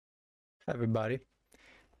Hi everybody,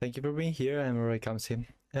 thank you for being here. I'm Roy Kamsi,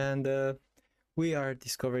 and we are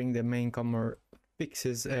discovering the main common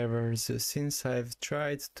fixes errors since I've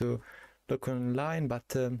tried to look online,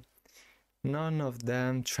 but none of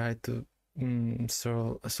them try to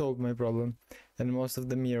solve my problem, and most of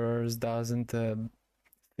the mirrors doesn't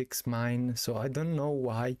fix mine. So I don't know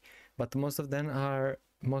why, but most of them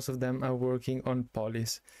are working on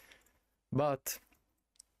polys, but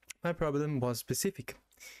my problem was specific.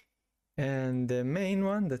 And the main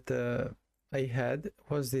one that I had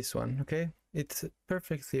was this one, okay? It's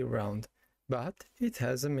perfectly round, but it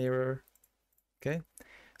has a mirror, okay?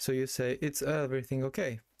 So you say it's everything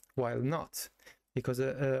okay, while not, because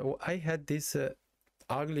I had this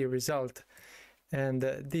ugly result, and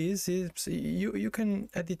this is, you can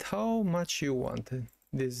edit how much you want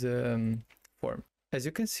this form. As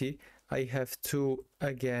you can see, I have to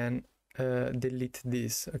again delete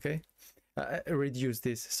this, okay? Reduce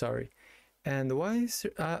this, sorry. And once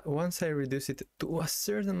I reduce it to a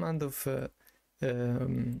certain amount of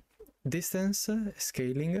distance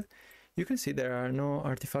scaling, you can see there are no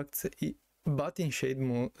artifacts, but in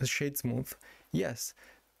shade smooth, yes.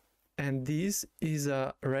 And this is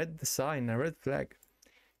a red sign, a red flag.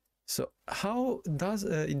 So how does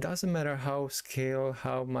it doesn't matter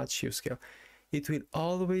how much you scale, it will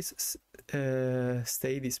always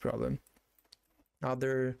stay this problem.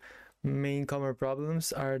 Other main common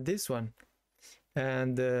problems are this one,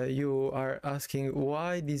 and you are asking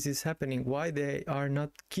why this is happening, why they are not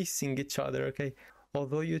kissing each other, okay?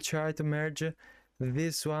 Although you try to merge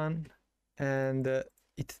this one and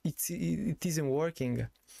it isn't working,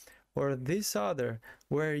 or this other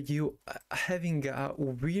where you having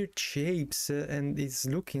weird shapes and it's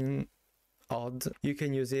looking odd, you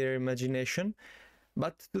can use your imagination,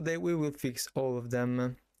 but today we will fix all of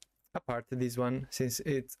them apart this one since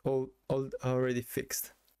it's all already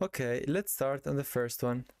fixed. Okay, let's start on the first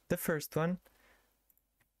one. The first one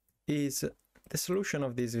is the solution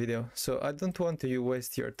of this video, so I don't want to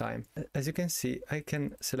waste your time. As you can see, I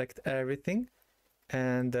can select everything,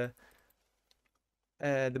 and the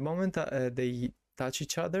moment they touch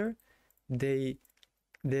each other, the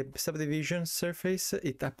subdivision surface,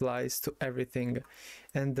 it applies to everything.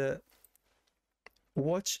 And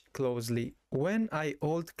watch closely. When I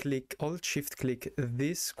alt shift click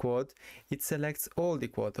this quad, it selects all the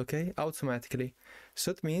quad, okay, automatically.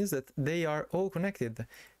 So it means that they are all connected.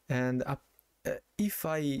 And if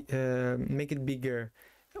I make it bigger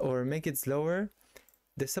or make it slower,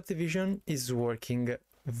 the subdivision is working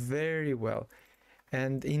very well.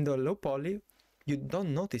 And in the low poly, you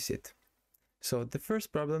don't notice it. So the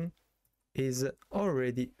first problem is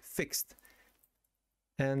already fixed.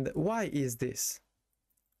 And why is this?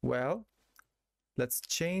 Well, let's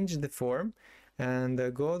change the form and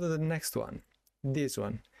go to the next one, this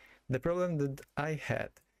one. The problem that I had,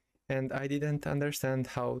 and I didn't understand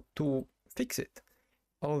how to fix it.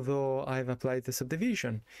 Although I've applied the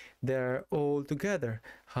subdivision, they're all together.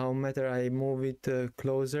 How matter I move it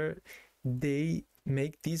closer, they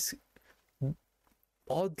make this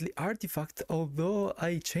oddly artifact, although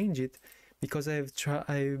I change it because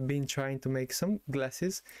I've been trying to make some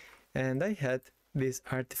glasses and I had these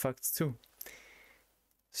artifacts too.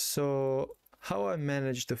 So how I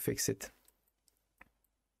managed to fix it?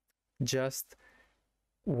 Just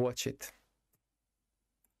watch it.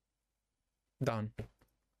 Done.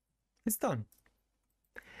 It's done.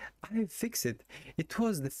 I fixed it. It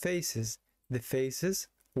was the faces. The faces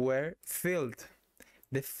were filled.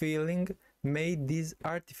 The filling made this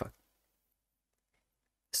artifact.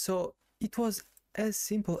 So it was as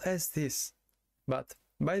simple as this. But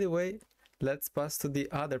by the way, let's pass to the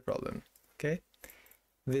other problem, okay?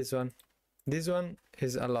 This one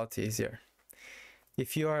is a lot easier.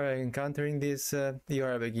 If you are encountering this, you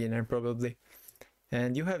are a beginner probably,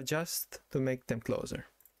 and you have just to make them closer.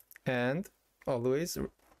 And always,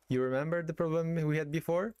 you remember the problem we had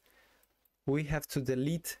before? We have to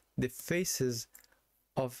delete the faces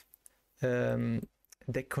of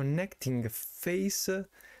the connecting face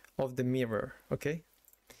of the mirror, okay?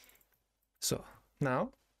 So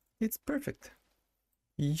now it's perfect.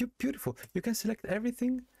 Beautiful. You can select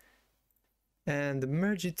everything and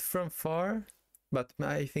merge it from far, but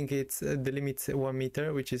I think it's the limit's 1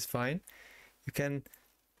 meter, which is fine. You can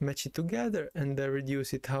match it together and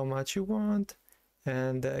reduce it how much you want,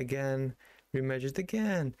 and again remerge it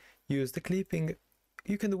again, use the clipping.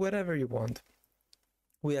 You can do whatever you want.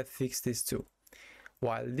 We have fixed this too.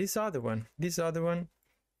 While this other one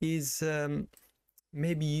is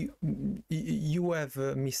maybe you have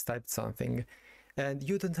mistyped something and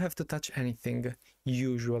you don't have to touch anything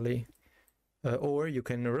usually, or you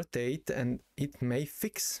can rotate and it may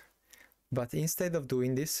fix. But instead of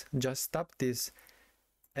doing this, just tap this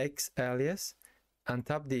X alias and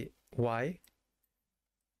tap the Y,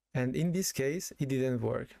 and in this case it didn't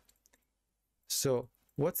work. So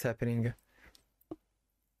what's happening?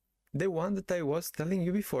 The one that I was telling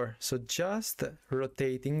you before. So just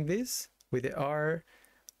rotating this with the R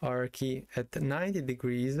key at 90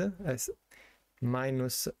 degrees as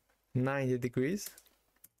minus 90 degrees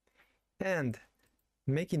and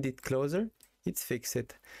making it closer, it's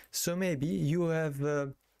fixed. So maybe you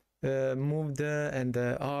have moved and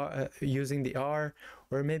using the R,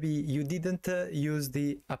 or maybe you didn't use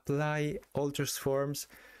the apply all transforms,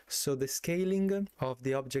 so the scaling of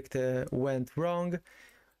the object went wrong,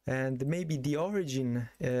 and maybe the origin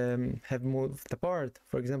have moved apart.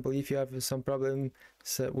 For example, if you have some problems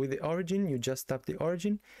with the origin, you just tap the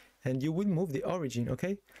origin and you will move the origin,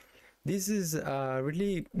 okay? This is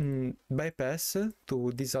really bypass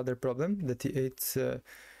to this other problem that it's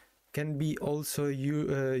can be also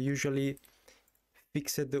usually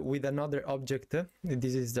fixed with another object.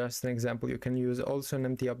 This is just an example. You can use also an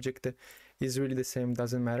empty object, is really the same,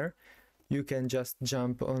 doesn't matter. You can just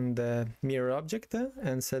jump on the mirror object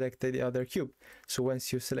and select the other cube. So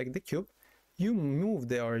once you select the cube, you move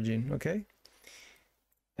the origin, okay?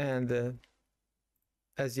 And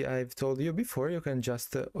as I've told you before, you can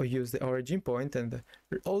just use the origin point and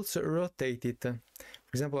also rotate it.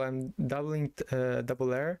 For example, I'm doubling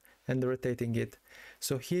double R and rotating it.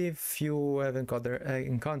 So if you have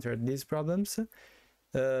encountered these problems,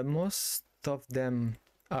 most of them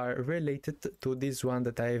are related to this one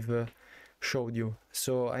that I've showed you.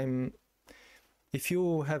 So if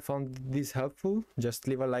you have found this helpful, just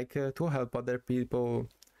leave a like to help other people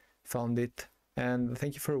found it, and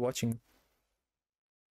thank you for watching.